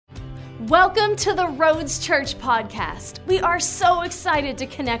Welcome to the Roads Church podcast. We are so excited to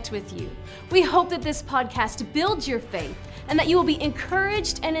connect with you. We hope that this podcast builds your faith and that you will be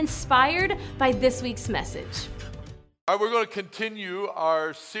encouraged and inspired by this week's message. All right, we're going to continue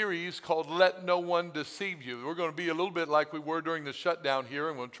our series called Let No One Deceive You. We're going to be a little bit like we were during the shutdown here,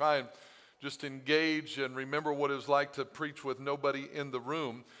 and we'll try and just engage and remember what it was like to preach with nobody in the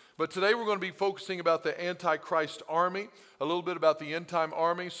room. But today we're going to be focusing about the Antichrist army, a little bit about the end-time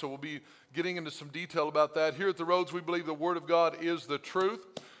army, so we'll be getting into some detail about that. Here at the Roads, we believe the Word of God is the truth.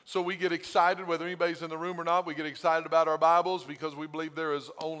 So we get excited, whether anybody's in the room or not, we get excited about our Bibles because we believe there's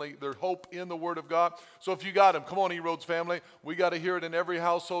hope in the Word of God. So if you got them, come on, E-Roads family. We got to hear it in every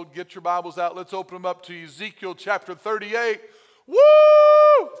household. Get your Bibles out. Let's open them up to Ezekiel chapter 38. Woo!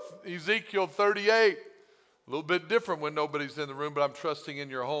 Ezekiel 38. A little bit different when nobody's in the room, but I'm trusting in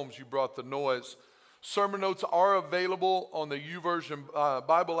your homes you brought the noise. Sermon notes are available on the YouVersion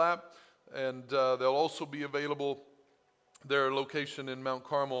Bible app, and they'll also be available their location in Mount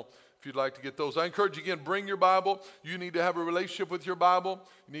Carmel if you'd like to get those. I encourage you again, bring your Bible. You need to have a relationship with your Bible.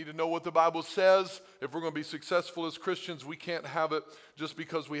 You need to know what the Bible says. If we're going to be successful as Christians, we can't have it just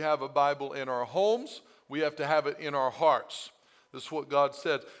because we have a Bible in our homes. We have to have it in our hearts. This is what God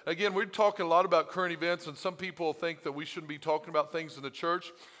said. Again, we're talking a lot about current events, and some people think that we shouldn't be talking about things in the church.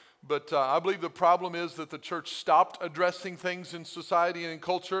 But I believe the problem is that the church stopped addressing things in society and in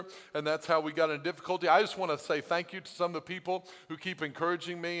culture, and that's how we got into difficulty. I just want to say thank you to some of the people who keep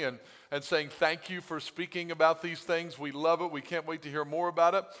encouraging me and saying thank you for speaking about these things. We love it. We can't wait to hear more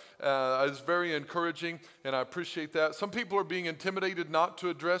about it. It's very encouraging, and I appreciate that. Some people are being intimidated not to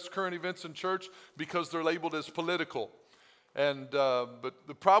address current events in church because they're labeled as political. But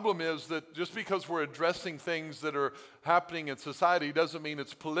the problem is that just because we're addressing things that are happening in society doesn't mean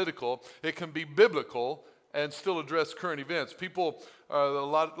it's political. It can be biblical and still address current events. People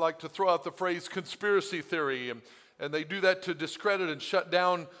like to throw out the phrase conspiracy theory, and they do that to discredit and shut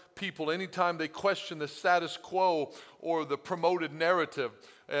down people anytime they question the status quo or the promoted narrative.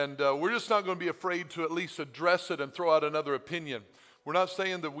 And we're just not going to be afraid to at least address it and throw out another opinion. We're not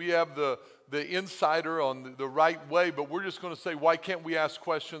saying that we have the insider on the right way, but we're just going to say, why can't we ask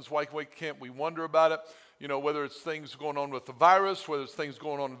questions? Why can't we wonder about it? You know, whether it's things going on with the virus, whether it's things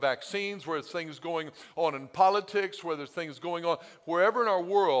going on in vaccines, whether it's things going on in politics, whether it's things going on wherever in our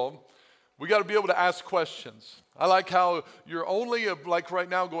world, we got to be able to ask questions. I like how you're only, like right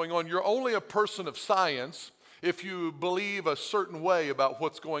now going on, you're only a person of science if you believe a certain way about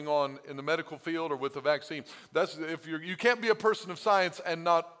what's going on in the medical field or with the vaccine. You can't be a person of science and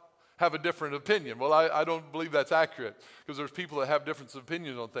not have a different opinion. Well, I don't believe that's accurate because there's people that have different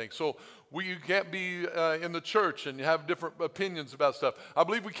opinions on things. So you can't be in the church and you have different opinions about stuff. I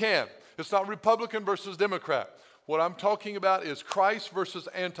believe we can. It's not Republican versus Democrat. What I'm talking about is Christ versus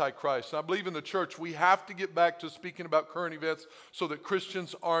Antichrist. And I believe in the church we have to get back to speaking about current events so that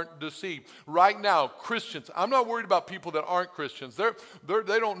Christians aren't deceived. Right now, Christians, I'm not worried about people that aren't Christians. They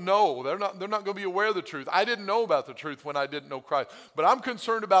don't know. They're not going to be aware of the truth. I didn't know about the truth when I didn't know Christ. But I'm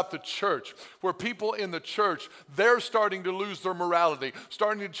concerned about the church, where people in the church, they're starting to lose their morality,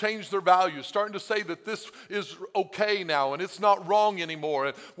 starting to change their values, starting to say that this is okay now and it's not wrong anymore.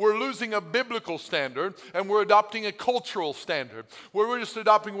 And we're losing a biblical standard and we're adopting a cultural standard where we're just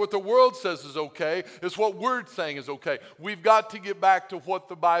adopting what the world says is okay is what we're saying is okay. We've got to get back to what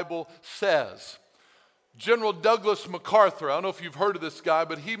the Bible says. General Douglas MacArthur, I don't know if you've heard of this guy,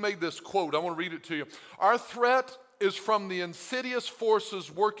 but he made this quote. I want to read it to you. Our threat is from the insidious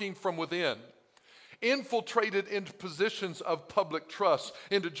forces working from within, infiltrated into positions of public trust,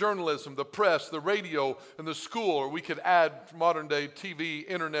 into journalism, the press, the radio, and the school, or we could add modern day TV,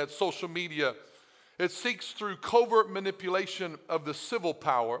 internet, social media. It seeks through covert manipulation of the civil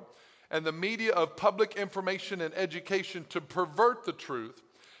power and the media of public information and education to pervert the truth,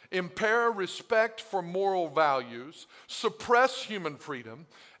 impair respect for moral values, suppress human freedom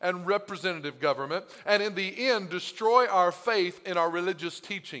and representative government, and in the end, destroy our faith in our religious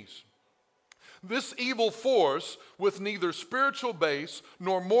teachings. This evil force, with neither spiritual base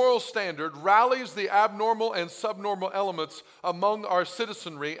nor moral standard, rallies the abnormal and subnormal elements among our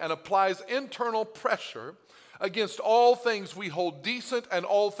citizenry and applies internal pressure against all things we hold decent and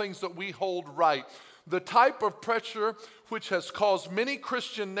all things that we hold right. The type of pressure which has caused many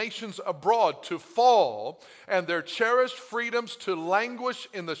Christian nations abroad to fall and their cherished freedoms to languish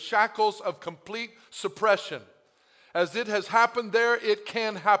in the shackles of complete suppression. As it has happened there, it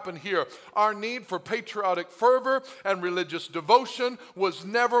can happen here. Our need for patriotic fervor and religious devotion was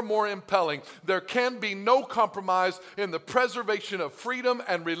never more impelling. There can be no compromise in the preservation of freedom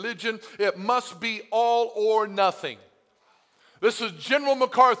and religion. It must be all or nothing. This is General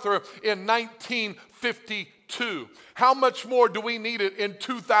MacArthur in 1952. How much more do we need it in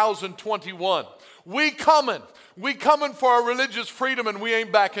 2021? We coming for our religious freedom, and we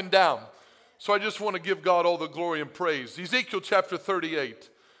ain't backing down. So I just want to give God all the glory and praise. Ezekiel chapter 38.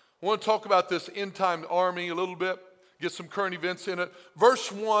 I want to talk about this end-time army a little bit, get some current events in it.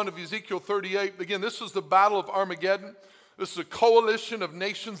 Verse 1 of Ezekiel 38, again, this is the Battle of Armageddon. This is a coalition of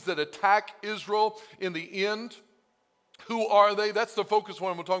nations that attack Israel in the end. Who are they? That's the focus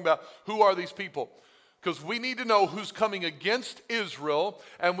one we're talking about. Who are these people? Because we need to know who's coming against Israel,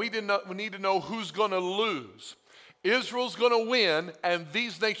 and we need to know who's going to lose. Israel's going to win, and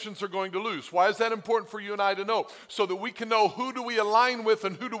these nations are going to lose. Why is that important for you and I to know? So that we can know who do we align with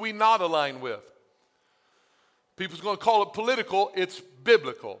and who do we not align with. People's going to call it political. It's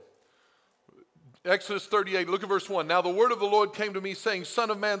biblical. Exodus 38, look at verse 1. Now the word of the Lord came to me, saying, Son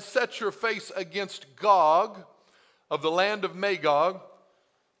of man, set your face against Gog of the land of Magog,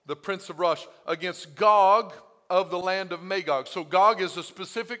 the prince of Rosh, against Gog of the land of Magog. So Gog is a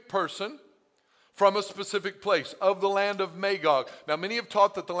specific person from a specific place, of the land of Magog. Now many have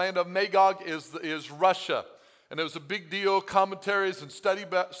taught that the land of Magog is Russia. And it was a big deal. Commentaries and study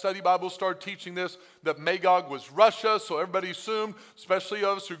Bibles started teaching this, that Magog was Russia. So everybody assumed, especially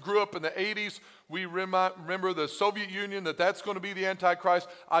us who grew up in the 80s, we remember the Soviet Union, that's going to be the Antichrist.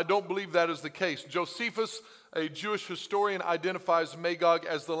 I don't believe that is the case. Josephus, a Jewish historian, identifies Magog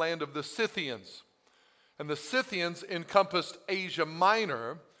as the land of the Scythians. And the Scythians encompassed Asia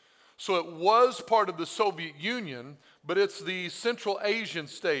Minor. So it was part of the Soviet Union, but it's the Central Asian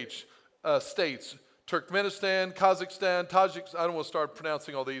states, Turkmenistan, Kazakhstan, Tajikistan. I don't want to start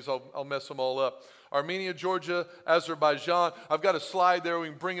pronouncing all these. I'll mess them all up. Armenia, Georgia, Azerbaijan. I've got a slide there. We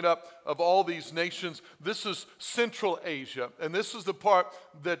can bring it up of all these nations. This is Central Asia. And this is the part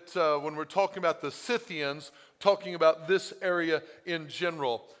that when we're talking about the Scythians, talking about this area in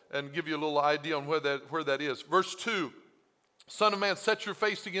general, and give you a little idea on where that is. Verse 2. Son of man, set your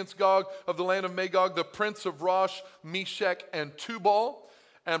face against Gog of the land of Magog, the prince of Rosh, Meshech, and Tubal,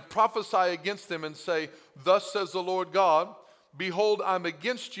 and prophesy against them and say, Thus says the Lord God, Behold, I'm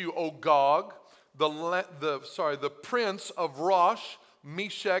against you, O Gog, the prince of Rosh,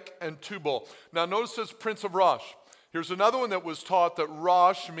 Meshech, and Tubal. Now notice this prince of Rosh. Here's another one that was taught that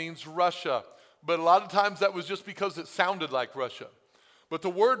Rosh means Russia, but a lot of times that was just because it sounded like Russia. But the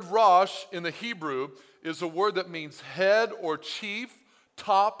word Rosh in the Hebrew is a word that means head or chief,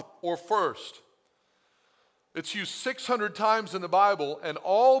 top or first. It's used 600 times in the Bible, and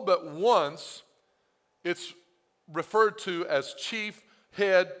all but once it's referred to as chief,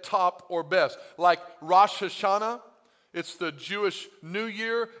 head, top, or best. Like Rosh Hashanah, it's the Jewish New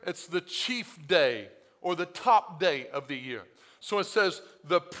Year, it's the chief day or the top day of the year. So it says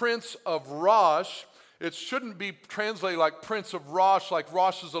the prince of Rosh. It shouldn't be translated like Prince of Rosh, like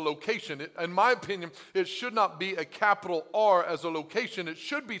Rosh is a location. In my opinion, it should not be a capital R as a location. It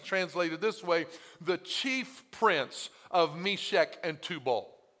should be translated this way, the chief prince of Meshech and Tubal.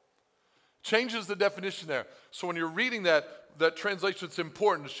 Changes the definition there. So when you're reading that translation, it's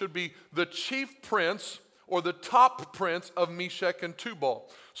important. It should be the chief prince or the top prince of Meshech and Tubal.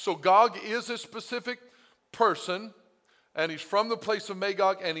 So Gog is a specific person, and he's from the place of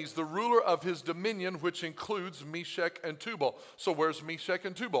Magog, and he's the ruler of his dominion, which includes Meshech and Tubal. So where's Meshech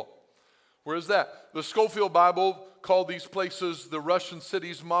and Tubal? Where is that? The Schofield Bible called these places the Russian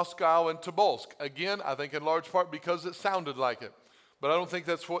cities Moscow and Tobolsk. Again, I think in large part because it sounded like it. But I don't think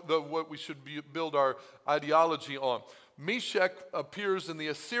that's what we should build our ideology on. Meshech appears in the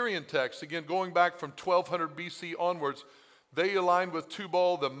Assyrian text, again, going back from 1200 BC onwards. They aligned with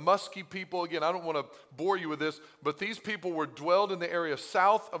Tubal, the Muskie people. Again, I don't want to bore you with this, but these people were dwelled in the area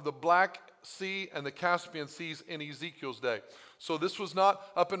south of the Black Sea and the Caspian Seas in Ezekiel's day. So this was not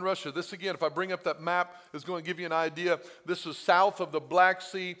up in Russia. This, again, if I bring up that map, is going to give you an idea. This is south of the Black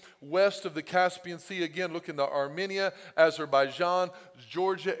Sea, west of the Caspian Sea. Again, look into Armenia, Azerbaijan,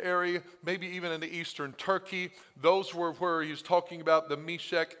 Georgia area, maybe even into eastern Turkey. Those were where he's talking about the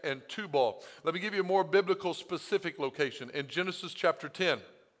Meshech and Tubal. Let me give you a more biblical specific location in Genesis chapter 10.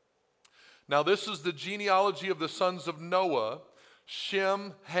 Now this is the genealogy of the sons of Noah,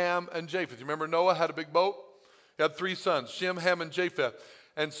 Shem, Ham, and Japheth. You remember Noah had a big boat? He had 3 sons, Shem, Ham, and Japheth.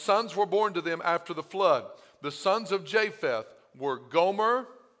 And sons were born to them after the flood. The sons of Japheth were Gomer,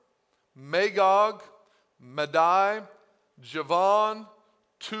 Magog, Madai, Javan,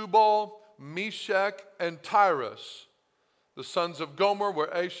 Tubal, Meshech, and Tyrus. The sons of Gomer were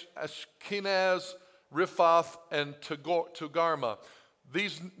Ashkenaz, Riphath, and Togarmah.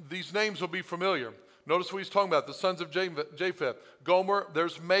 These names will be familiar. Notice what he's talking about. The sons of Japheth. Gomer,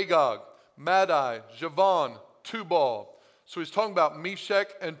 there's Magog, Madai, Javan, Tubal. So he's talking about Meshach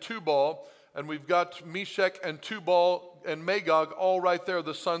and Tubal, and we've got Meshach and Tubal and Magog all right there,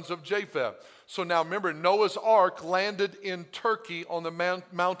 the sons of Japheth. So now remember, Noah's ark landed in Turkey on the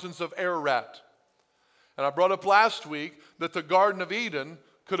mountains of Ararat. And I brought up last week that the Garden of Eden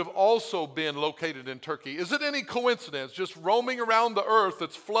could have also been located in Turkey. Is it any coincidence, just roaming around the earth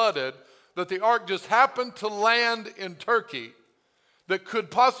that's flooded, that the ark just happened to land in Turkey? That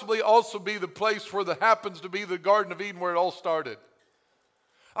could possibly also be the place where that happens to be the Garden of Eden where it all started.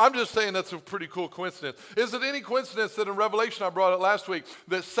 I'm just saying that's a pretty cool coincidence. Is it any coincidence that in Revelation, I brought it last week,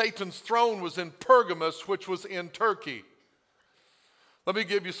 that Satan's throne was in Pergamos, which was in Turkey? Let me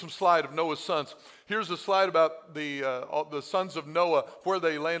give you some slide of Noah's sons. Here's a slide about the sons of Noah, where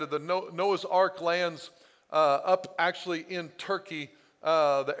they landed. Noah's ark lands up actually in Turkey.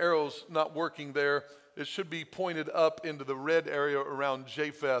 The arrow's not working there. It should be pointed up into the red area around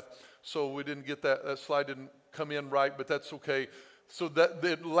Japheth. So we didn't get that slide didn't come in right, but that's okay. So that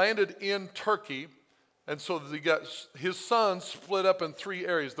it landed in Turkey, and so they got his sons split up in three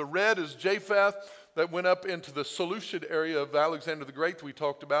areas. The red is Japheth, that went up into the Seleucid area of Alexander the Great that we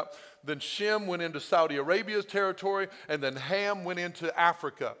talked about. Then Shem went into Saudi Arabia's territory, and then Ham went into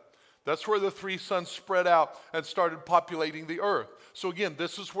Africa. That's where the three sons spread out and started populating the earth. So again,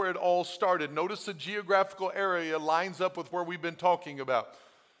 this is where it all started. Notice the geographical area lines up with where we've been talking about.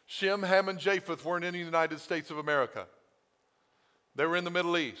 Shem, Ham, and Japheth weren't in the United States of America. They were in the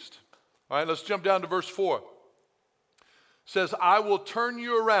Middle East. All right, let's jump down to verse 4. It says, I will turn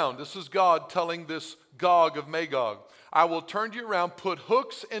you around. This is God telling this Gog of Magog. I will turn you around, put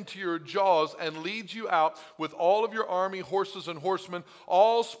hooks into your jaws, and lead you out with all of your army, horses and horsemen,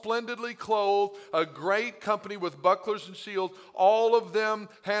 all splendidly clothed, a great company with bucklers and shields, all of them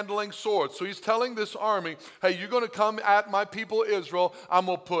handling swords. So he's telling this army, hey, you're going to come at my people Israel. I'm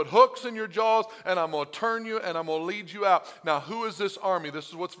going to put hooks in your jaws, and I'm going to turn you, and I'm going to lead you out. Now, who is this army? This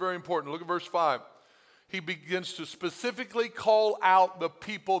is what's very important. Look at verse 5. He begins to specifically call out the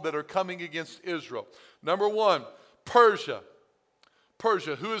people that are coming against Israel. Number one, Persia.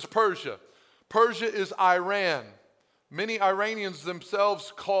 Persia. Who is Persia? Persia is Iran. Many Iranians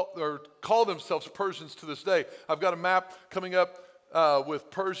themselves call themselves Persians to this day. I've got a map coming up with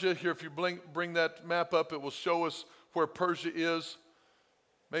Persia here. If you bring that map up, it will show us where Persia is.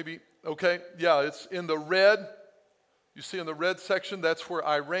 Maybe, okay, yeah, it's in the red. You see in the red section, that's where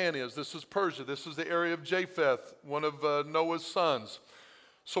Iran is. This is Persia. This is the area of Japheth, one of Noah's sons.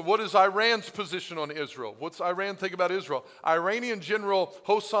 So what is Iran's position on Israel? What's Iran think about Israel? Iranian General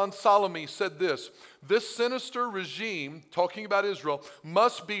Hossein Salami said this sinister regime, talking about Israel,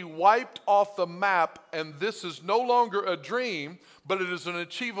 must be wiped off the map, and this is no longer a dream, but it is an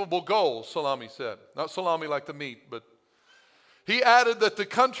achievable goal, Salami said. Not salami like the meat, but he added that the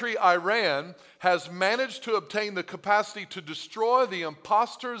country Iran has managed to obtain the capacity to destroy the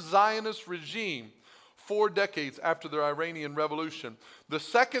imposter Zionist regime 4 decades after the Iranian Revolution. The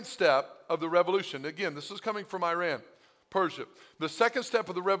second step of the revolution, again, this is coming from Iran, Persia. The second step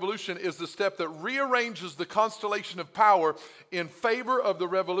of the revolution is the step that rearranges the constellation of power in favor of the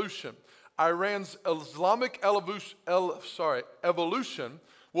revolution. Iran's Islamic evolution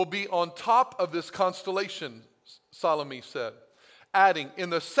will be on top of this constellation, Salami said. Adding, in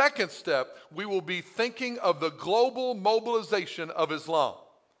the second step, we will be thinking of the global mobilization of Islam.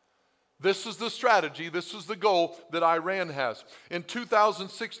 This is the strategy, this is the goal that Iran has. In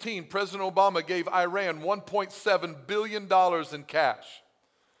 2016, President Obama gave Iran $1.7 billion in cash.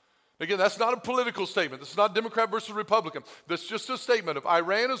 Again, that's not a political statement. This is not Democrat versus Republican. That's just a statement of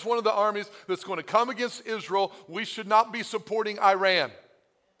Iran is one of the armies that's going to come against Israel. We should not be supporting Iran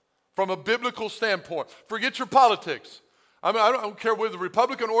from a biblical standpoint. Forget your politics. I mean, I don't care whether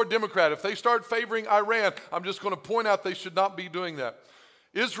Republican or Democrat. If they start favoring Iran, I'm just going to point out they should not be doing that.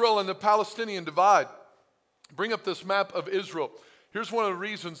 Israel and the Palestinian divide. Bring up this map of Israel. Here's one of the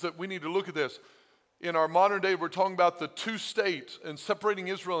reasons that we need to look at this. In our modern day, we're talking about the two states and separating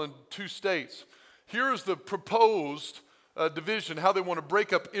Israel in two states. Here is the proposed division, how they want to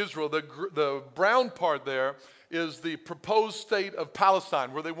break up Israel. The brown part there is the proposed state of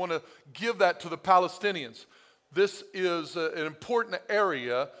Palestine, where they want to give that to the Palestinians. This is an important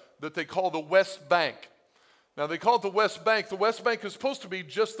area that they call the West Bank. Now, they call it the West Bank. The West Bank is supposed to be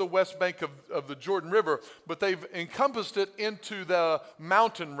just the west bank of the Jordan River, but they've encompassed it into the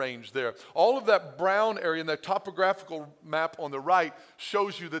mountain range there. All of that brown area in that topographical map on the right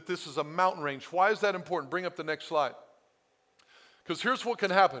shows you that this is a mountain range. Why is that important? Bring up the next slide. Because here's what can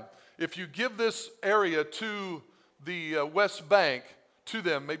happen. If you give this area to the West Bank, to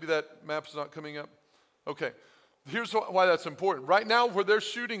them, maybe that map's not coming up. Okay. Here's why that's important. Right now, where they're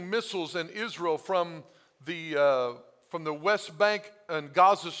shooting missiles in Israel from the from the West Bank and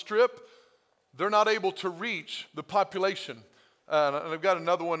Gaza Strip, they're not able to reach the population. And I've got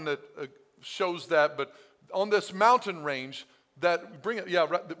another one that shows that, but on this mountain range,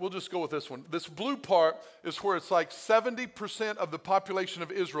 we'll just go with this one. This blue part is where it's like 70% of the population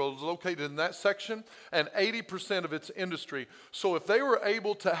of Israel is located in that section and 80% of its industry. So if they were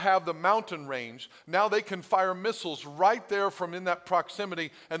able to have the mountain range, now they can fire missiles right there from in that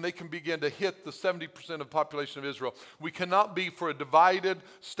proximity, and they can begin to hit the 70% of the population of Israel. We cannot be for a divided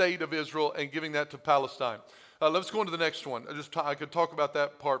state of Israel and giving that to Palestine. Let's go on to the next one. I could talk about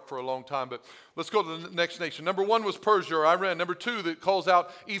that part for a long time, but let's go to the next nation. Number one was Persia or Iran. Number two that calls out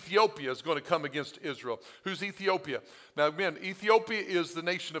Ethiopia is going to come against Israel. Who's Ethiopia? Now again, Ethiopia is the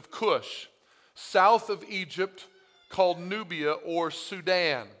nation of Cush, south of Egypt, called Nubia or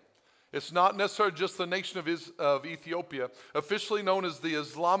Sudan. It's not necessarily just the nation of Ethiopia. Officially known as the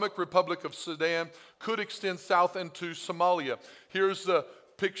Islamic Republic of Sudan, could extend south into Somalia. Here's the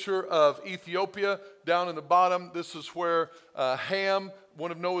picture of Ethiopia down in the bottom. This is where Ham, one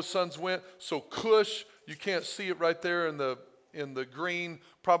of Noah's sons, went. So Cush, you can't see it right there in the green,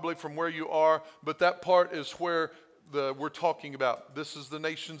 probably from where you are, but that part is where we're talking about. This is the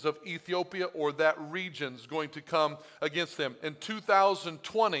nations of Ethiopia, or that region's going to come against them. In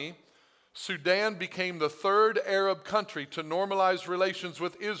 2020, Sudan became the third Arab country to normalize relations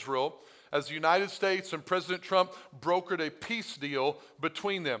with Israel, as the United States and President Trump brokered a peace deal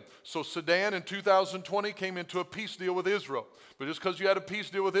between them. So Sudan in 2020 came into a peace deal with Israel. But just because you had a peace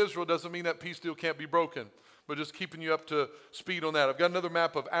deal with Israel doesn't mean that peace deal can't be broken. But just keeping you up to speed on that. I've got another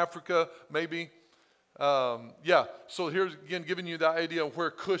map of Africa, maybe. So here's again giving you the idea of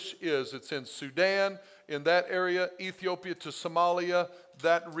where Cush is. It's in Sudan, in that area, Ethiopia to Somalia.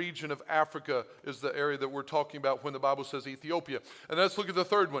 That region of Africa is the area that we're talking about when the Bible says Ethiopia. And let's look at the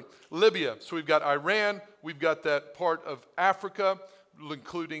third one, Libya. So we've got Iran, we've got that part of Africa,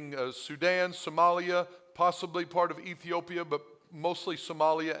 including Sudan, Somalia, possibly part of Ethiopia, but mostly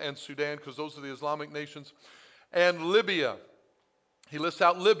Somalia and Sudan, because those are the Islamic nations. And Libya. He lists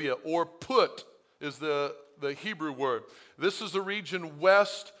out Libya, or Put is the Hebrew word. This is the region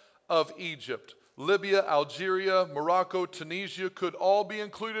west of Egypt. Libya, Algeria, Morocco, Tunisia could all be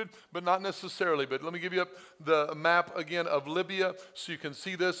included, but not necessarily. But let me give you the map again of Libya so you can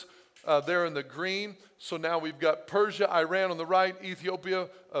see this there in the green. So now we've got Persia, Iran on the right, Ethiopia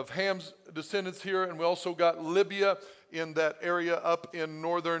of Ham's descendants here, and we also got Libya in that area up in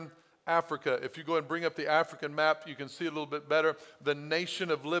northern Africa. If you go and bring up the African map, you can see it a little bit better. The nation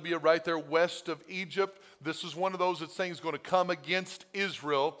of Libya right there west of Egypt. This is one of those that's saying is going to come against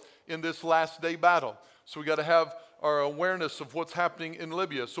Israel in this last day battle. So we got to have our awareness of what's happening in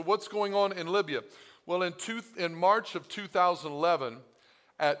Libya. So what's going on in Libya? Well, in March of 2011,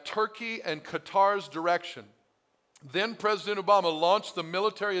 at Turkey and Qatar's direction, then President Obama launched the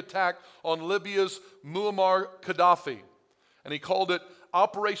military attack on Libya's Muammar Gaddafi, and he called it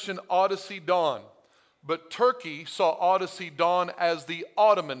Operation Odyssey Dawn. But Turkey saw Odyssey Dawn as the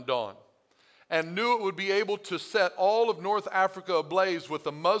Ottoman Dawn, and knew it would be able to set all of North Africa ablaze with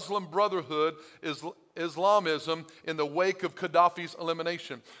the Muslim Brotherhood, Islamism, in the wake of Gaddafi's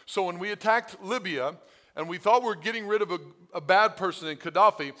elimination. So when we attacked Libya, and we thought we were getting rid of a bad person in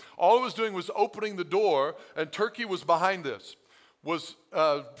Gaddafi, all it was doing was opening the door, and Turkey was behind this, was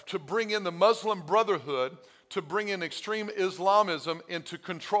to bring in the Muslim Brotherhood, to bring in extreme Islamism into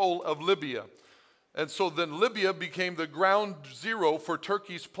control of Libya. And so then Libya became the ground zero for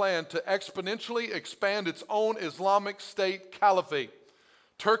Turkey's plan to exponentially expand its own Islamic State caliphate.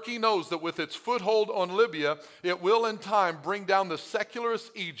 Turkey knows that with its foothold on Libya, it will in time bring down the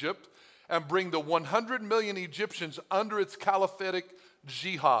secularist Egypt and bring the 100 million Egyptians under its caliphatic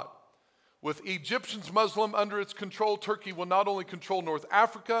jihad. With Egyptians Muslim under its control, Turkey will not only control North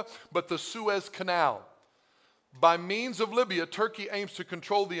Africa, but the Suez Canal. By means of Libya, Turkey aims to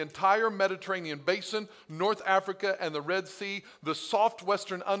control the entire Mediterranean basin, North Africa, and the Red Sea, the soft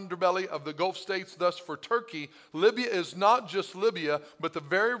western underbelly of the Gulf states. Thus, for Turkey, Libya is not just Libya, but the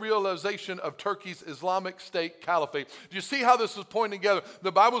very realization of Turkey's Islamic State caliphate. Do you see how this is pointing together?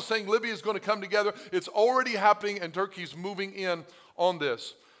 The Bible is saying Libya is going to come together. It's already happening, and Turkey's moving in on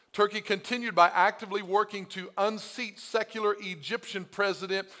this. Turkey continued by actively working to unseat secular Egyptian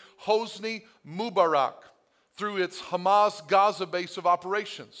President Hosni Mubarak through its Hamas Gaza base of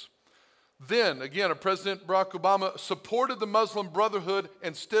operations. Then, again, President Barack Obama supported the Muslim Brotherhood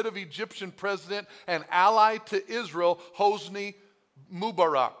instead of Egyptian president and ally to Israel, Hosni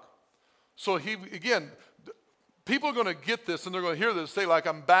Mubarak. So people are going to get this and they're going to hear this, say like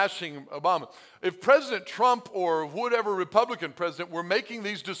I'm bashing Obama. If President Trump or whatever Republican president were making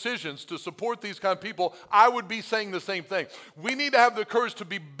these decisions to support these kind of people, I would be saying the same thing. We need to have the courage to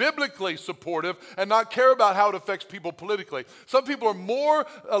be biblically supportive and not care about how it affects people politically. Some people are more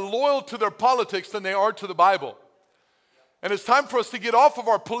loyal to their politics than they are to the Bible. And it's time for us to get off of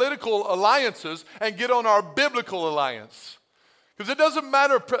our political alliances and get on our biblical alliance. Because it doesn't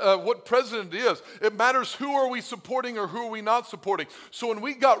matter what president is. It matters who are we supporting or who are we not supporting. So when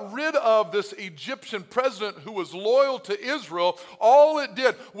we got rid of this Egyptian president who was loyal to Israel, all it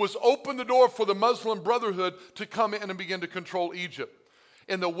did was open the door for the Muslim Brotherhood to come in and begin to control Egypt.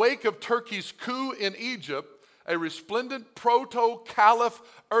 In the wake of Turkey's coup in Egypt, a resplendent proto-caliph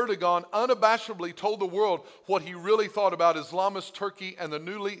Erdogan unabashedly told the world what he really thought about Islamist Turkey and the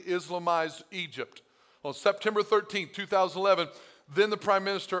newly Islamized Egypt. On September 13, 2011, then the Prime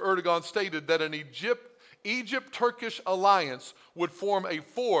Minister Erdogan stated that an Egypt-Turkish alliance would form a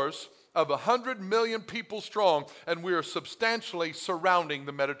force of 100 million people strong, and we are substantially surrounding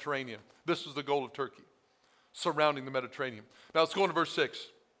the Mediterranean. This is the goal of Turkey, surrounding the Mediterranean. Now let's go into verse 6.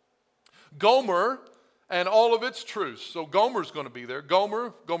 Gomer and all of its troops. So Gomer's going to be there.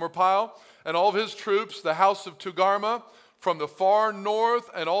 Gomer Pyle, and all of his troops, the house of Togarmah, from the far north,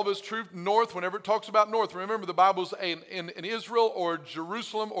 and all of his troops north. Whenever it talks about north, remember the Bible's in Israel or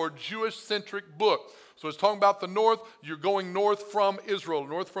Jerusalem or Jewish-centric book. So it's talking about the north. You're going north from Israel,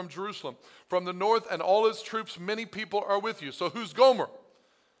 north from Jerusalem. From the north and all his troops, many people are with you. So who's Gomer?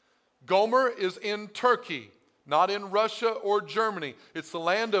 Gomer is in Turkey, not in Russia or Germany. It's the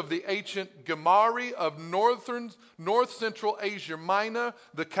land of the ancient Gemari of north central Asia Minor,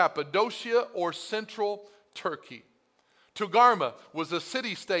 the Cappadocia or central Turkey. Togarmah was a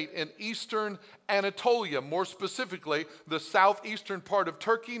city-state in eastern Anatolia, more specifically the southeastern part of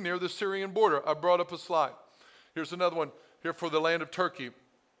Turkey near the Syrian border. I brought up a slide. Here's another one here for the land of Turkey,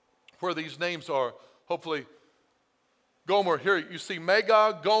 where these names are. Hopefully, Gomer, here you see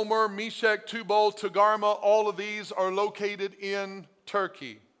Magog, Gomer, Meshech, Tubal, Togarmah. All of these are located in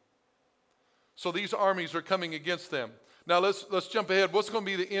Turkey. So these armies are coming against them. Now let's jump ahead. What's going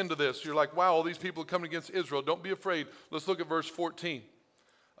to be the end of this? You're like, wow, all these people are coming against Israel. Don't be afraid. Let's look at verse 14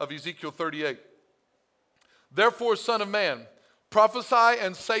 of Ezekiel 38. Therefore, son of man, prophesy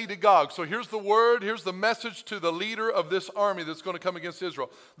and say to Gog. So here's the word, here's the message to the leader of this army that's going to come against Israel.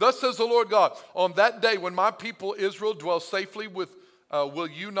 Thus says the Lord God, on that day when my people Israel dwells safely will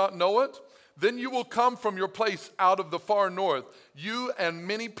you not know it? Then you will come from your place out of the far north, you and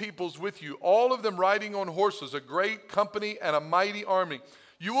many peoples with you, all of them riding on horses, a great company and a mighty army.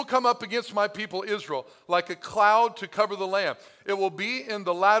 You will come up against my people Israel like a cloud to cover the land. It will be in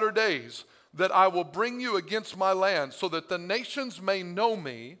the latter days that I will bring you against my land, so that the nations may know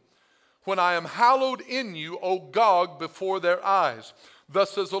me when I am hallowed in you, O Gog, before their eyes.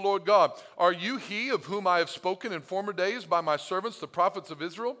 Thus says the Lord God, are you he of whom I have spoken in former days by my servants, the prophets of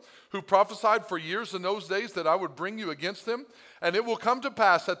Israel, who prophesied for years in those days that I would bring you against them? And it will come to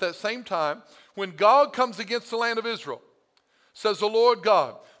pass at that same time, when Gog comes against the land of Israel, says the Lord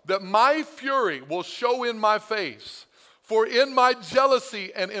God, that my fury will show in my face. For in my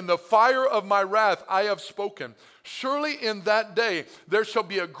jealousy and in the fire of my wrath I have spoken. Surely in that day there shall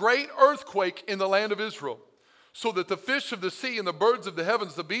be a great earthquake in the land of Israel, so that the fish of the sea and the birds of the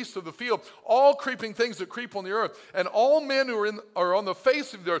heavens, the beasts of the field, all creeping things that creep on the earth, and all men who are on the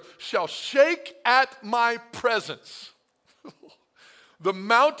face of the earth shall shake at my presence. The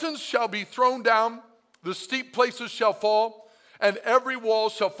mountains shall be thrown down, the steep places shall fall, and every wall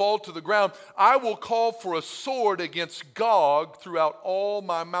shall fall to the ground. I will call for a sword against Gog throughout all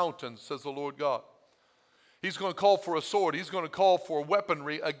my mountains, says the Lord God. He's going to call for a sword. He's going to call for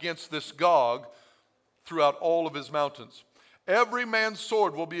weaponry against this Gog throughout all of his mountains. Every man's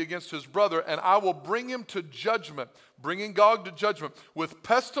sword will be against his brother, and I will bring him to judgment, bringing Gog to judgment, with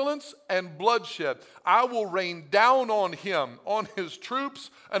pestilence and bloodshed. I will rain down on him, on his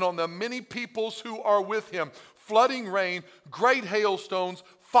troops, and on the many peoples who are with him, flooding rain, great hailstones,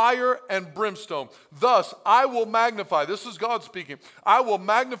 fire and brimstone. Thus I will magnify, this is God speaking, I will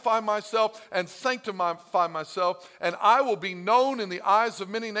magnify myself and sanctify myself, and I will be known in the eyes of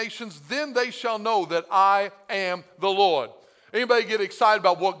many nations. Then they shall know that I am the Lord. Anybody get excited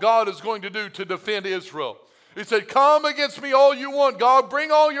about what God is going to do to defend Israel? He said, come against me all you want, God.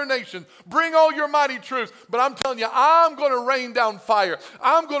 Bring all your nations. Bring all your mighty troops. But I'm telling you, I'm going to rain down fire.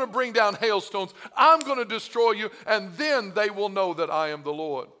 I'm going to bring down hailstones. I'm going to destroy you. And then they will know that I am the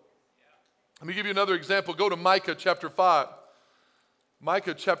Lord. Let me give you another example. Go to Micah chapter 5.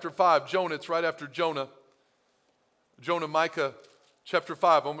 Micah chapter 5. Jonah, it's right after Jonah. Jonah, Micah chapter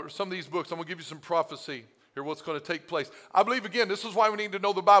 5. Some of these books, I'm going to give you some prophecy. Hear what's going to take place. I believe, again, this is why we need to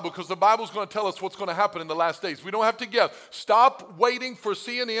know the Bible, because the Bible is going to tell us what's going to happen in the last days. We don't have to guess. Stop waiting for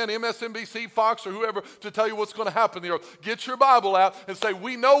CNN, MSNBC, Fox, or whoever to tell you what's going to happen in the earth. Get your Bible out and say,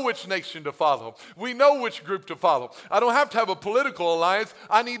 we know which nation to follow. We know which group to follow. I don't have to have a political alliance.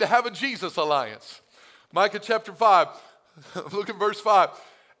 I need to have a Jesus alliance. Micah chapter 5, look at verse 5.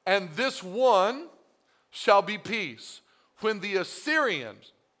 And this one shall be peace when the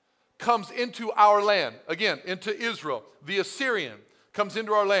Assyrians comes into our land, again, into Israel. The Assyrian comes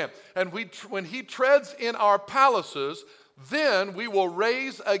into our land. And when he treads in our palaces, then we will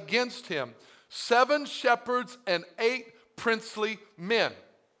raise against him 7 shepherds and 8 princely men.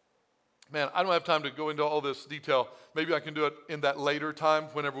 Man, I don't have time to go into all this detail. Maybe I can do it in that later time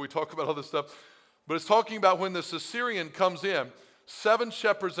whenever we talk about all this stuff. But it's talking about when this Assyrian comes in, 7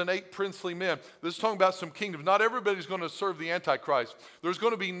 shepherds and 8 princely men. This is talking about some kingdoms. Not everybody's going to serve the Antichrist. There's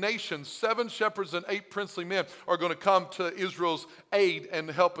going to be nations. 7 shepherds and 8 princely men are going to come to Israel's aid and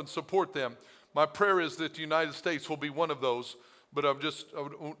help and support them. My prayer is that the United States will be one of those, but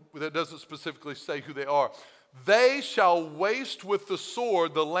that doesn't specifically say who they are. They shall waste with the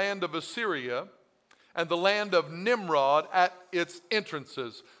sword the land of Assyria and the land of Nimrod at its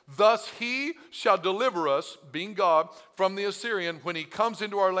entrances. Thus he shall deliver us, being God, from the Assyrian when he comes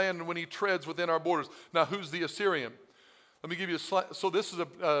into our land and when he treads within our borders. Now, who's the Assyrian? Let me give you a slide. So this is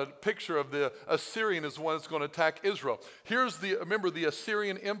a picture of the Assyrian is the one that's going to attack Israel. Remember the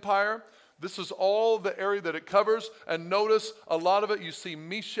Assyrian Empire? This is all the area that it covers. And notice a lot of it, you see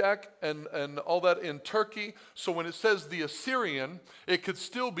Meshach and all that in Turkey. So when it says the Assyrian, it could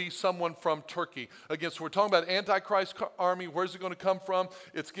still be someone from Turkey. Again, so we're talking about Antichrist army. Where's it going to come from?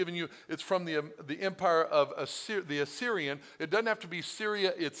 It's from the empire of the Assyrian. It doesn't have to be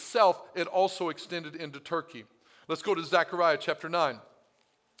Syria itself. It also extended into Turkey. Let's go to Zechariah chapter 9.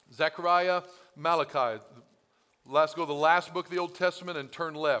 Zechariah, Malachi. Let's go to the last book of the Old Testament and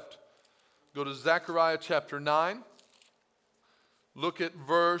turn left. Go to Zechariah chapter 9. Look at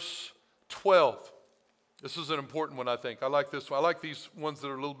verse 12. This is an important one, I think. I like this one. I like these ones that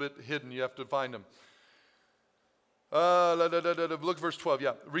are a little bit hidden. You have to find them. Look at verse 12.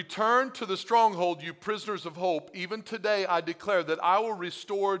 Yeah. Return to the stronghold, you prisoners of hope. Even today I declare that I will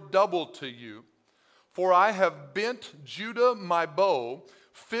restore double to you. For I have bent Judah my bow,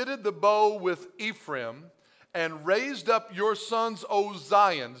 fitted the bow with Ephraim, and raised up your sons, O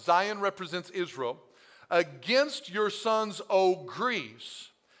Zion. Zion represents Israel. Against your sons, O Greece,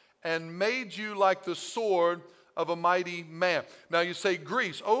 and made you like the sword of a mighty man. Now you say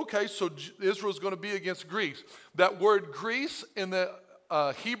Greece. Okay, so Israel's going to be against Greece. That word Greece in the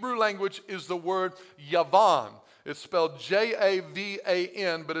Hebrew language is the word Yavan. It's spelled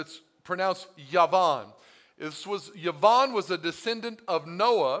Javan, but it's pronounced Yavan. Yavan was a descendant of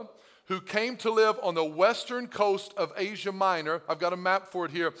Noah, who came to live on the western coast of Asia Minor. I've got a map for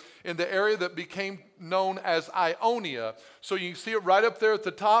it here, in the area that became known as Ionia. So you can see it right up there at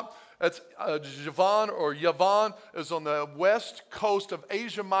the top. That's Javan or Yavan is on the west coast of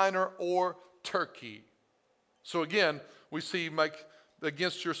Asia Minor or Turkey. So again, we see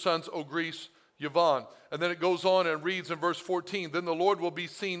against your sons, O Greece, Yavan. And then it goes on and reads in verse 14, then the Lord will be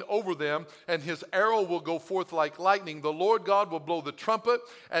seen over them, and his arrow will go forth like lightning. The Lord God will blow the trumpet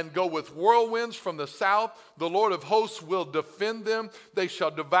and go with whirlwinds from the south. The Lord of hosts will defend them. They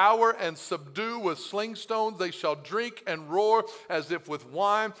shall devour and subdue with sling stones. They shall drink and roar as if with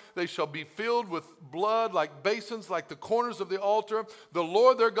wine. They shall be filled with blood like basins, like the corners of the altar. The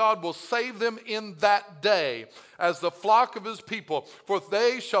Lord their God will save them in that day as the flock of his people. For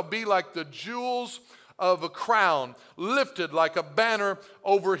they shall be like the jewels of a crown, lifted like a banner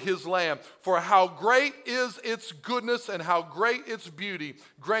over his land. For how great is its goodness and how great its beauty.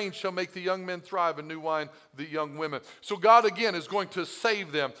 Grain shall make the young men thrive, and new wine the young women. So God again is going to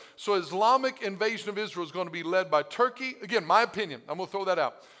save them. So Islamic invasion of Israel is going to be led by Turkey. Again, my opinion, I'm going to throw that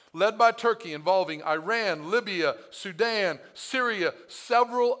out. Led by Turkey, involving Iran, Libya, Sudan, Syria,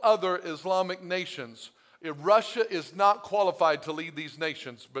 several other Islamic nations. Russia is not qualified to lead these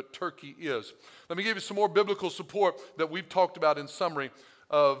nations, but Turkey is. Let me give you some more biblical support that we've talked about in summary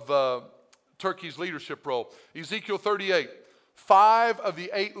of Turkey's leadership role. Ezekiel 38, 5 of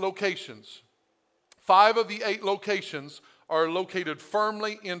the 8 locations are located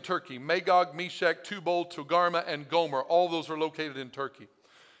firmly in Turkey. Magog, Meshach, Tubal, Togarmah, and Gomer. All those are located in Turkey.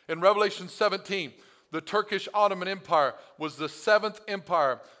 In Revelation 17, the Turkish Ottoman Empire was the 7th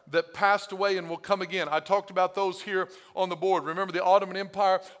empire that passed away and will come again. I talked about those here on the board. Remember, the Ottoman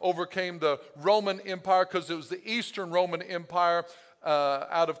Empire overcame the Roman Empire because it was the Eastern Roman Empire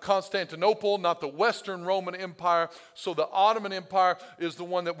out of Constantinople, not the Western Roman Empire. So the Ottoman Empire is the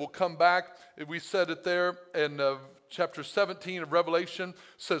one that will come back. We said it there in chapter 17 of Revelation. It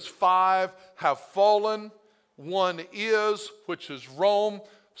says 5 have fallen, 1 is, which is Rome.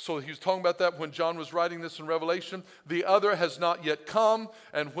 So he was talking about that when John was writing this in Revelation. The other has not yet come,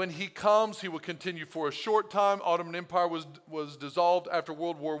 and when he comes, he will continue for a short time. Ottoman Empire was dissolved after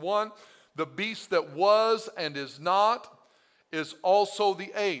World War I. The beast that was and is not is also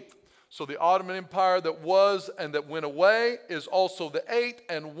the 8th. So the Ottoman Empire that was and that went away is also the 8th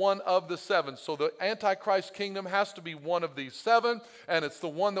and one of the 7. So the Antichrist kingdom has to be one of these 7, and it's the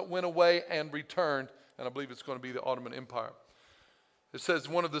one that went away and returned, and I believe it's going to be the Ottoman Empire. It says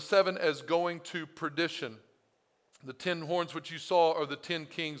one of the 7 as going to perdition. The 10 horns which you saw are the 10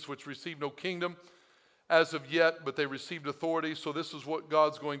 kings which received no kingdom as of yet, but they received authority. So this is what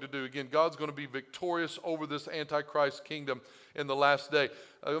God's going to do. Again, God's going to be victorious over this Antichrist kingdom in the last day.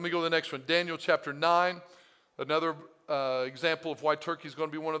 Let me go to the next one. Daniel chapter 9, another example of why Turkey is going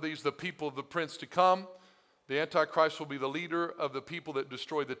to be one of these. The people of the prince to come. The Antichrist will be the leader of the people that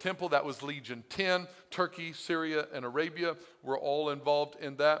destroyed the temple. That was Legion 10. Turkey, Syria, and Arabia were all involved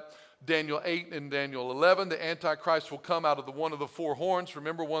in that. Daniel 8 and Daniel 11, the Antichrist will come out of one of the 4 horns.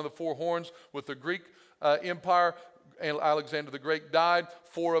 Remember, one of the 4 horns with the Greek Empire. Alexander the Great died.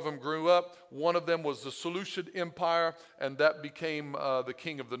 4 of them grew up. One of them was the Seleucid Empire, and that became the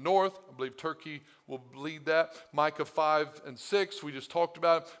king of the north. I believe Turkey will lead that. Micah 5 and 6, we just talked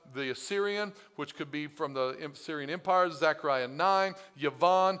about it. The Assyrian, which could be from the Assyrian Empire. Zechariah 9.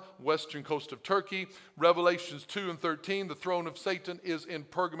 Yavan, western coast of Turkey. Revelations 2 and 13, the throne of Satan is in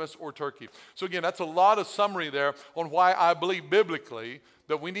Pergamus or Turkey. So again, that's a lot of summary there on why I believe biblically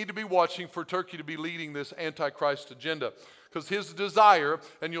that we need to be watching for Turkey to be leading this Antichrist agenda. Because his desire,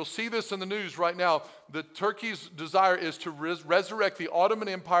 and you'll see this in the news right now, that Turkey's desire is to resurrect the Ottoman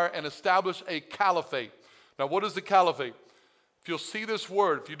Empire and establish a caliphate. Now, what is the caliphate? If you'll see this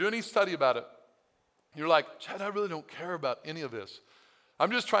word, if you do any study about it, you're like, Chad, I really don't care about any of this.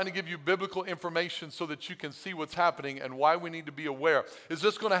 I'm just trying to give you biblical information so that you can see what's happening and why we need to be aware. Is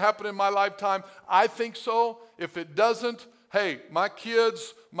this going to happen in my lifetime? I think so. If it doesn't, hey, my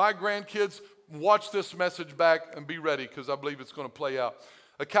kids, my grandkids, watch this message back and be ready because I believe it's going to play out.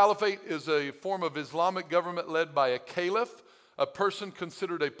 A caliphate is a form of Islamic government led by a caliph, a person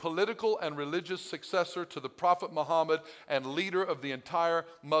considered a political and religious successor to the Prophet Muhammad and leader of the entire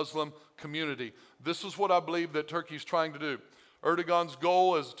Muslim community. This is what I believe that Turkey's trying to do. Erdogan's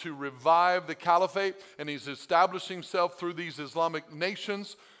goal is to revive the caliphate, and he's establishing himself through these Islamic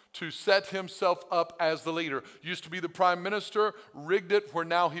nations to set himself up as the leader. Used to be the prime minister, rigged it where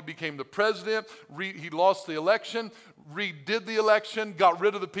now he became the president. He lost the election, redid the election, got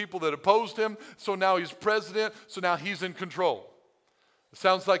rid of the people that opposed him, so now he's president, so now he's in control. It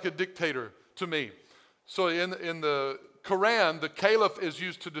sounds like a dictator to me. So in the Quran, the caliph is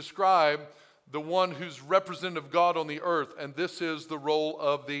used to describe the one who's representative of God on the earth, and this is the role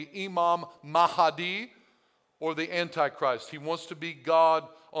of the Imam Mahdi, or the Antichrist. He wants to be God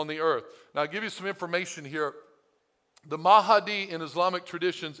on the earth. Now, I'll give you some information here. The Mahdi in Islamic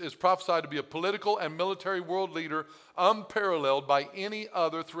traditions is prophesied to be a political and military world leader unparalleled by any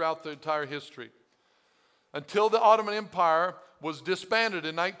other throughout the entire history. Until the Ottoman Empire was disbanded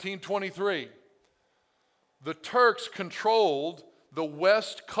in 1923, the Turks controlled the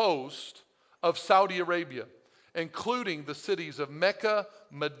west coast of Saudi Arabia, including the cities of Mecca,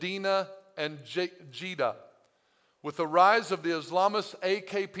 Medina, and Jeddah. With the rise of the Islamist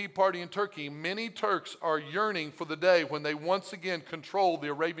AKP party in Turkey, many Turks are yearning for the day when they once again control the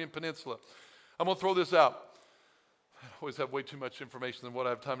Arabian Peninsula. I'm going to throw this out. I always have way too much information than what I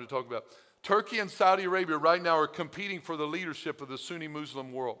have time to talk about. Turkey and Saudi Arabia right now are competing for the leadership of the Sunni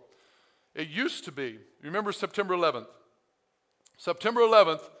Muslim world. It used to be, you remember September 11th? September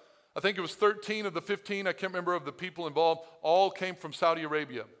 11th, I think it was 13 of the 15, I can't remember, of the people involved, all came from Saudi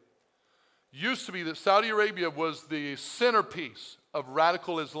Arabia. Used to be that Saudi Arabia was the centerpiece of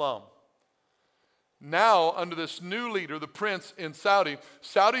radical Islam. Now, under this new leader, the prince in Saudi,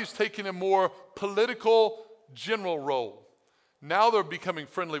 Saudi's taking a more political general role. Now they're becoming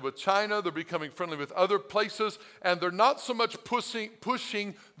friendly with China, they're becoming friendly with other places, and they're not so much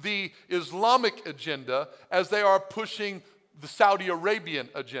pushing the Islamic agenda as they are pushing the Saudi Arabian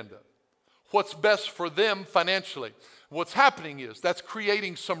agenda. What's best for them financially. What's happening is that's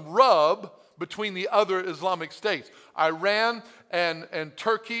creating some rub between the other Islamic states. Iran and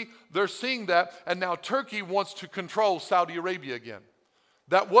Turkey, they're seeing that, and now Turkey wants to control Saudi Arabia again.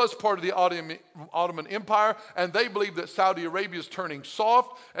 That was part of the Ottoman Empire, and they believe that Saudi Arabia is turning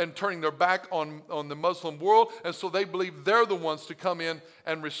soft and turning their back on the Muslim world, and so they believe they're the ones to come in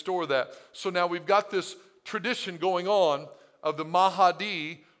and restore that. So now we've got this tradition going on of the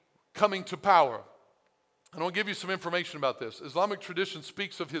Mahdi coming to power. And I'll give you some information about this. Islamic tradition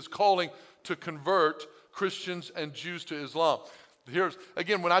speaks of his calling to convert Christians and Jews to Islam. Here's,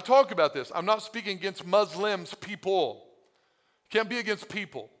 again, when I talk about this, I'm not speaking against Muslims, people. Can't be against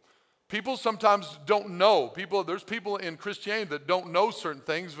people. People sometimes don't know. There's people in Christianity that don't know certain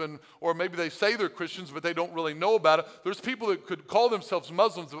things, or maybe they say they're Christians, but they don't really know about it. There's people that could call themselves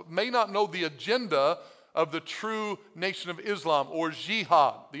Muslims but may not know the agenda of the true Nation of Islam, or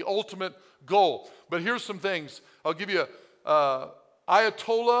jihad, the ultimate goal. But here's some things. I'll give you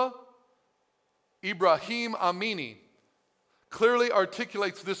Ayatollah Ibrahim Amini clearly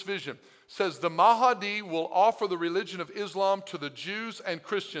articulates this vision. Says the Mahdi will offer the religion of Islam to the Jews and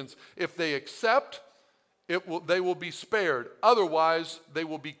Christians. If they accept, they will be spared. Otherwise, they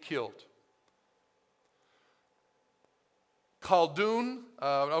will be killed. Khaldun,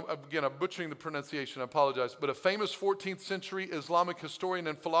 again, I'm butchering the pronunciation, I apologize, but a famous 14th century Islamic historian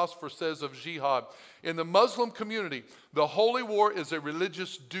and philosopher says of jihad, in the Muslim community, the holy war is a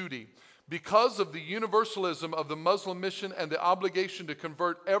religious duty. Because of the universalism of the Muslim mission and the obligation to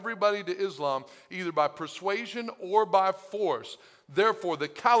convert everybody to Islam, either by persuasion or by force, therefore the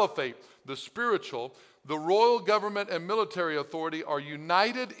caliphate, the spiritual, the royal government and military authority are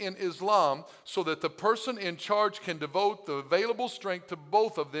united in Islam so that the person in charge can devote the available strength to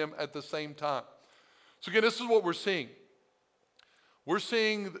both of them at the same time. So again, this is what we're seeing. We're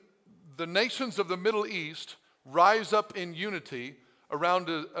seeing the nations of the Middle East rise up in unity around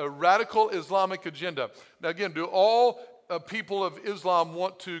a radical Islamic agenda. Now again, do all people of Islam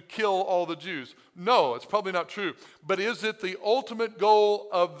want to kill all the Jews? No, it's probably not true. But is it the ultimate goal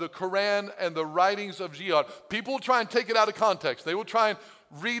of the Quran and the writings of jihad? People will try and take it out of context. They will try and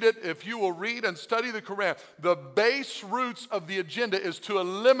read it. If you will read and study the Quran, the base roots of the agenda is to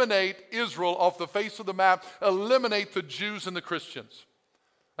eliminate Israel off the face of the map, eliminate the Jews and the Christians.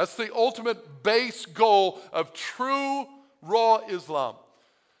 That's the ultimate base goal of true raw Islam.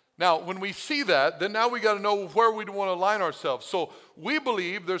 Now, when we see that, then now we got to know where we want to align ourselves. So we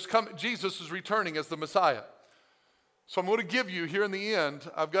believe Jesus is returning as the Messiah. So I'm going to give you here in the end,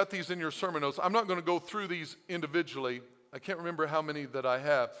 I've got these in your sermon notes. I'm not going to go through these individually. I can't remember how many that I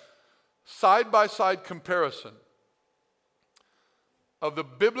have. Side-by-side comparison of the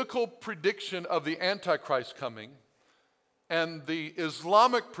biblical prediction of the Antichrist coming and the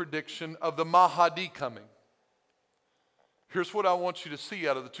Islamic prediction of the Mahdi coming. Here's what I want you to see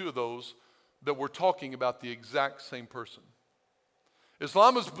out of the two of those, that we're talking about the exact same person.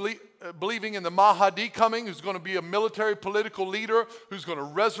 Islam is believing in the Mahdi coming, who's going to be a military political leader, who's going to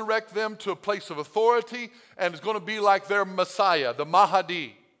resurrect them to a place of authority, and is going to be like their Messiah, the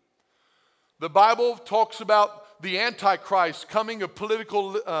Mahdi. The Bible talks about the Antichrist coming, a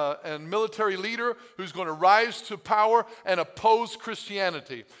political and military leader who's going to rise to power and oppose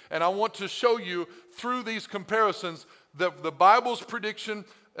Christianity. And I want to show you through these comparisons that the Bible's prediction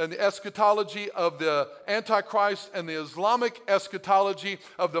and the eschatology of the Antichrist and the Islamic eschatology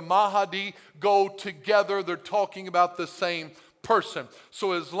of the Mahdi go together. They're talking about the same person.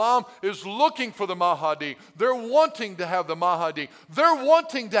 So Islam is looking for the Mahdi. They're wanting to have the Mahdi. They're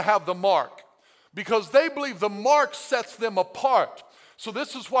wanting to have the mark because they believe the mark sets them apart. So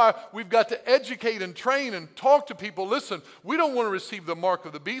this is why we've got to educate and train and talk to people. Listen, we don't want to receive the mark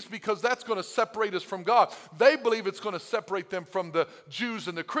of the beast because that's going to separate us from God. They believe it's going to separate them from the Jews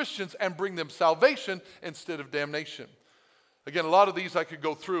and the Christians and bring them salvation instead of damnation. Again, a lot of these I could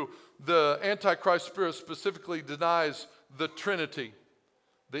go through. The Antichrist spirit specifically denies the Trinity,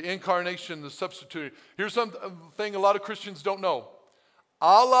 the incarnation, the substitute. Here's something a lot of Christians don't know.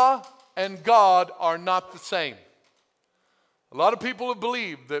 Allah and God are not the same. A lot of people have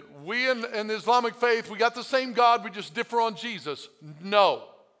believed that we in the Islamic faith, we got the same God, we just differ on Jesus. No.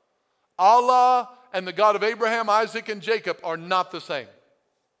 Allah and the God of Abraham, Isaac, and Jacob are not the same.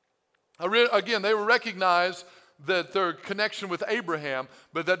 Again, they recognize that their connection with Abraham,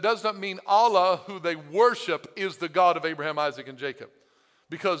 but that does not mean Allah, who they worship, is the God of Abraham, Isaac, and Jacob.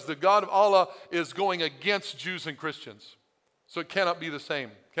 Because the God of Allah is going against Jews and Christians. So it cannot be the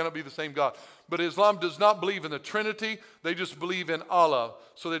same. Cannot be the same God. But Islam does not believe in the Trinity. They just believe in Allah.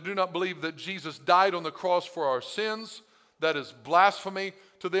 So they do not believe that Jesus died on the cross for our sins. That is blasphemy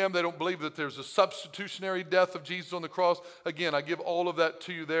to them. They don't believe that there's a substitutionary death of Jesus on the cross. Again, I give all of that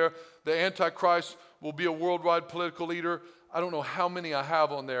to you there. The Antichrist will be a worldwide political leader. I don't know how many I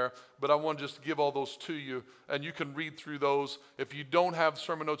have on there, but I want to just give all those to you, and you can read through those. If you don't have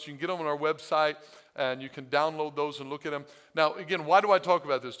sermon notes, you can get them on our website, and you can download those and look at them. Now, again, why do I talk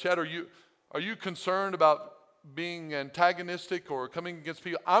about this? Chad, are you concerned about being antagonistic or coming against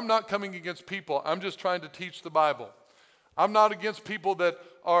people? I'm not coming against people. I'm just trying to teach the Bible. I'm not against people that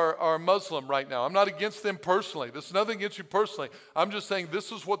are Muslim right now. I'm not against them personally. This is nothing against you personally. I'm just saying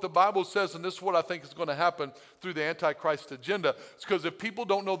this is what the Bible says, and this is what I think is going to happen through the Antichrist agenda. It's because if people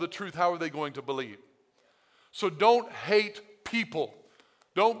don't know the truth, how are they going to believe? So don't hate people.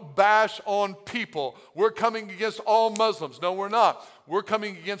 Don't bash on people. We're coming against all Muslims. No, we're not. We're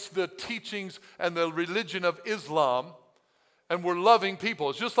coming against the teachings and the religion of Islam, and we're loving people.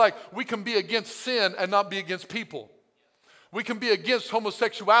 It's just like we can be against sin and not be against people. We can be against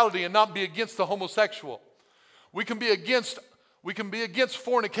homosexuality and not be against the homosexual. We can be against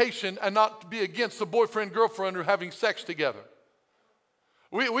fornication and not be against the boyfriend, girlfriend, or having sex together.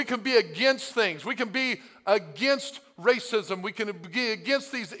 We can be against things. We can be against racism. We can be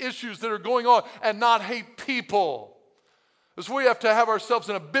against these issues that are going on and not hate people. That's why we have to have ourselves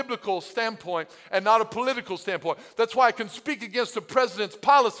in a biblical standpoint and not a political standpoint. That's why I can speak against the president's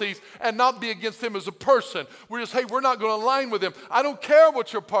policies and not be against him as a person. We're just, hey, we're not going to align with him. I don't care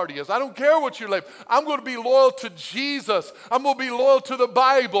what your party is. I don't care what your label. I'm going to be loyal to Jesus. I'm going to be loyal to the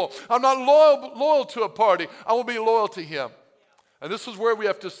Bible. I'm not loyal to a party. I will be loyal to him. And this is where we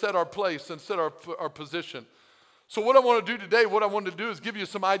have to set our place and set our position. So what I want to do today, what I want to do is give you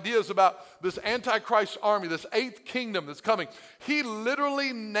some ideas about this Antichrist army, this eighth kingdom that's coming. He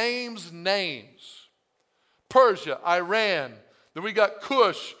literally names names. Persia, Iran. Then we got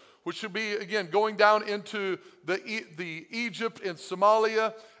Cush, which should be, again, going down into the Egypt and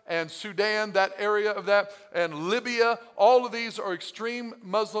Somalia and Sudan, that area of that, and Libya. All of these are extreme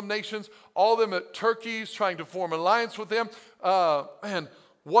Muslim nations. All of them, Turkey's trying to form an alliance with them.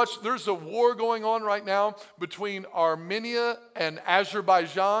 There's a war going on right now between Armenia and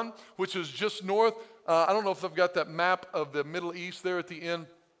Azerbaijan, which is just north. I don't know if I've got that map of the Middle East there at the end.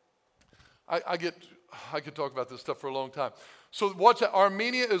 I could talk about this stuff for a long time. So watch that.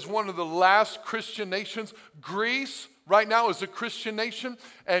 Armenia is one of the last Christian nations. Greece right now is a Christian nation,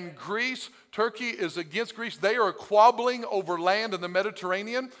 and Turkey is against Greece. They are squabbling over land in the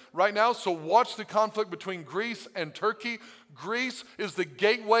Mediterranean right now. So watch the conflict between Greece and Turkey. Greece is the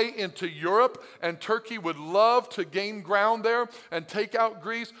gateway into Europe, and Turkey would love to gain ground there and take out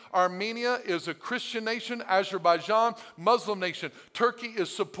Greece. Armenia is a Christian nation. Azerbaijan, Muslim nation. Turkey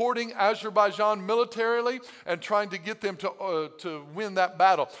is supporting Azerbaijan militarily and trying to get them to win that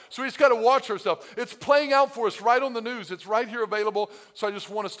battle. So we just got to watch ourselves. It's playing out for us right on the news. It's right here available. So I just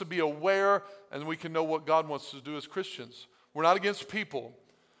want us to be aware, and we can know what God wants to do as Christians. We're not against people,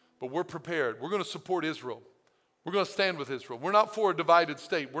 but we're prepared. We're going to support Israel. We're going to stand with Israel. We're not for a divided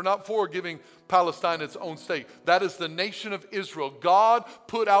state. We're not for giving Palestine its own state. That is the nation of Israel. God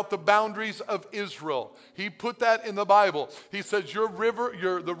put out the boundaries of Israel. He put that in the Bible. He says the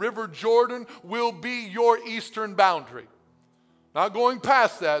river Jordan will be your eastern boundary. Not going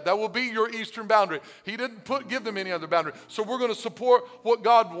past that. That will be your eastern boundary. He didn't give them any other boundary. So we're going to support what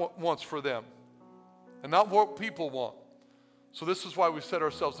God wants for them and not what people want. So this is why we set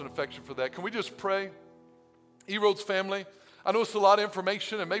ourselves in affection for that. Can we just pray? E-Roads family, I know it's a lot of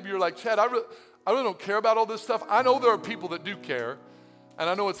information, and maybe you're like, Chad, I really don't care about all this stuff. I know there are people that do care, and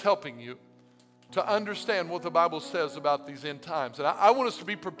I know it's helping you to understand what the Bible says about these end times. And I want us to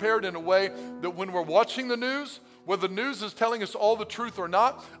be prepared in a way that when we're watching the news, whether the news is telling us all the truth or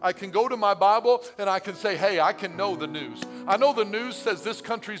not, I can go to my Bible and I can say, hey, I can know the news. I know the news says this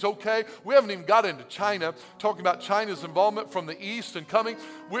country's okay. We haven't even got into China, talking about China's involvement from the east and coming.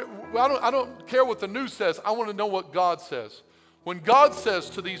 I don't care what the news says. I want to know what God says. When God says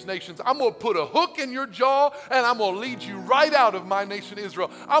to these nations, I'm going to put a hook in your jaw and I'm going to lead you right out of my nation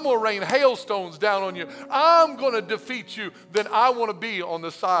Israel. I'm going to rain hailstones down on you. I'm going to defeat you. Then I want to be on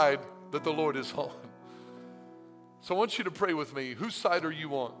the side that the Lord is on. So I want you to pray with me. Whose side are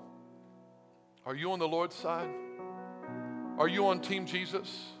you on? Are you on the Lord's side? Are you on Team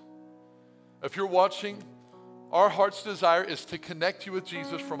Jesus? If you're watching, our heart's desire is to connect you with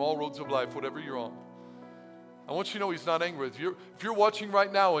Jesus from all roads of life, whatever you're on. I want you to know he's not angry with you. If you're watching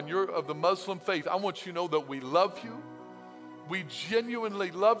right now and you're of the Muslim faith, I want you to know that we love you. We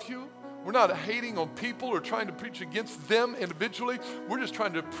genuinely love you. We're not hating on people or trying to preach against them individually. We're just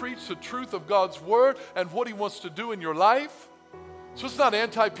trying to preach the truth of God's word and what he wants to do in your life. So it's not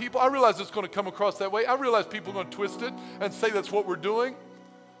anti-people. I realize it's going to come across that way. I realize people are going to twist it and say that's what we're doing.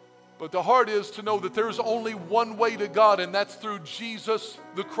 But the heart is to know that there is only one way to God, and that's through Jesus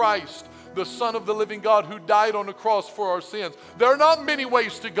the Christ, the Son of the living God, who died on the cross for our sins. There are not many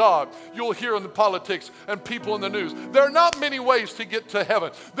ways to God. You'll hear in the politics and people in the news. There are not many ways to get to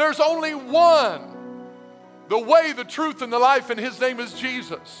heaven. There's only one. The way, the truth, and the life, and His name is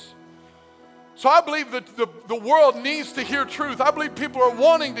Jesus. So I believe that the world needs to hear truth. I believe people are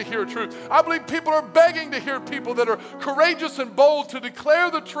wanting to hear truth. I believe people are begging to hear people that are courageous and bold to declare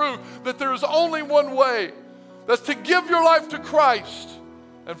the truth, that there is only one way. That's to give your life to Christ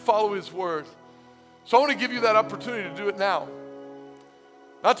and follow His word. So I want to give you that opportunity to do it now.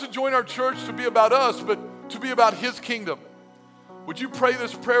 Not to join our church to be about us, but to be about His kingdom. Would you pray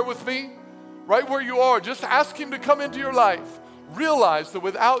this prayer with me? Right where you are, just ask Him to come into your life. Realize that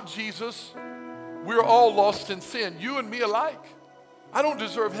without Jesus, we're all lost in sin, you and me alike. I don't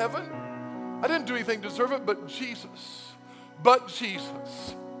deserve heaven. I didn't do anything to deserve it, but Jesus. But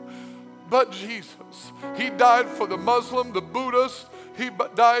Jesus. But Jesus. He died for the Muslim, the Buddhist. He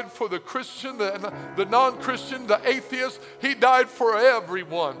died for the Christian, the non-Christian, the atheist. He died for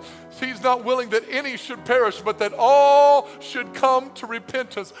everyone. He's not willing that any should perish, but that all should come to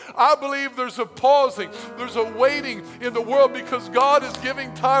repentance. I believe there's a pausing, there's a waiting in the world because God is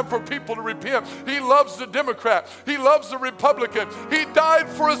giving time for people to repent. He loves the Democrat. He loves the Republican. He died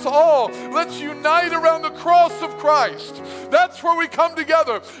for us all. Let's unite around the cross of Christ. That's where we come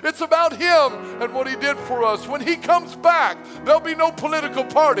together. It's about Him and what He did for us. When He comes back, there'll be no political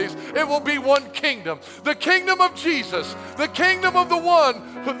parties. It will be one kingdom. The kingdom of Jesus. The kingdom of the one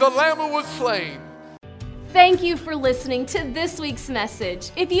who the Lamb who was slain. Thank you for listening to this week's message.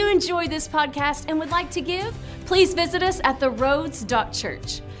 If you enjoyed this podcast and would like to give, please visit us at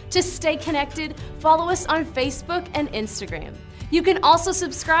theroads.church. To stay connected, follow us on Facebook and Instagram. You can also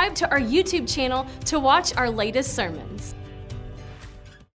subscribe to our YouTube channel to watch our latest sermons.